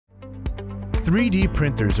3D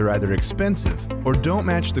printers are either expensive or don't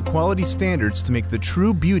match the quality standards to make the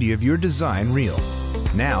true beauty of your design real.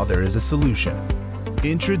 Now there is a solution.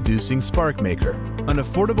 Introducing SparkMaker, an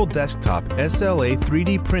affordable desktop SLA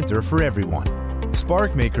 3D printer for everyone.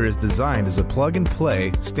 SparkMaker is designed as a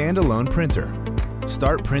plug-and-play, standalone printer.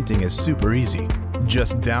 Start printing is super easy.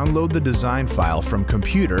 Just download the design file from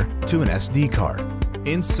computer to an SD card.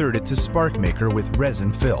 Insert it to SparkMaker with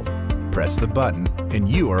resin filled. Press the button and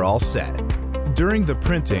you are all set. During the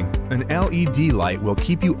printing, an LED light will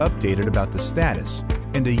keep you updated about the status,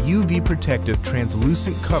 and a UV protective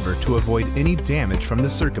translucent cover to avoid any damage from the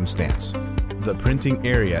circumstance. The printing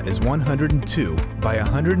area is 102 by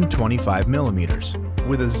 125 millimeters,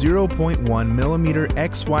 with a 0.1 millimeter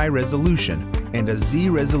XY resolution and a Z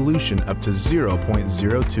resolution up to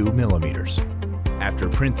 0.02 millimeters. After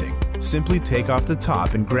printing, simply take off the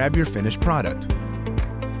top and grab your finished product.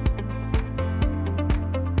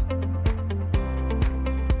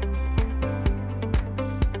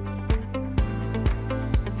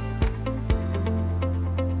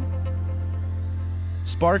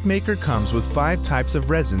 SparkMaker comes with 5 types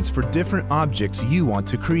of resins for different objects you want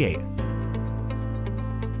to create.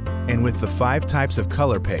 And with the 5 types of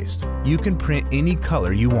color paste, you can print any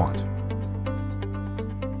color you want.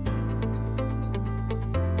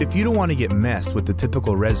 If you don't want to get messed with the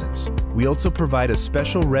typical resins, we also provide a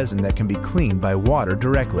special resin that can be cleaned by water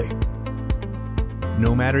directly.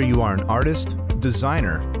 No matter you are an artist,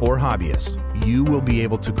 designer, or hobbyist, you will be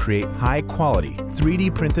able to create high-quality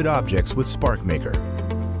 3D printed objects with SparkMaker.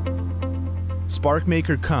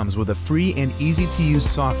 SparkMaker comes with a free and easy-to-use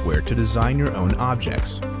software to design your own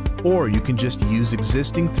objects, or you can just use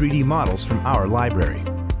existing 3D models from our library.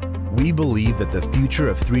 We believe that the future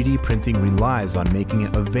of 3D printing relies on making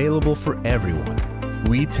it available for everyone.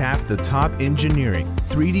 We tap the top engineering,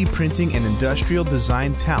 3D printing, and industrial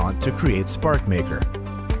design talent to create SparkMaker.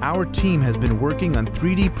 Our team has been working on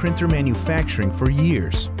 3D printer manufacturing for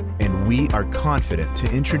years, and we are confident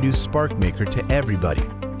to introduce SparkMaker to everybody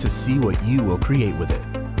to see what you will create with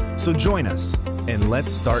it. So join us, and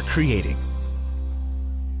let's start creating.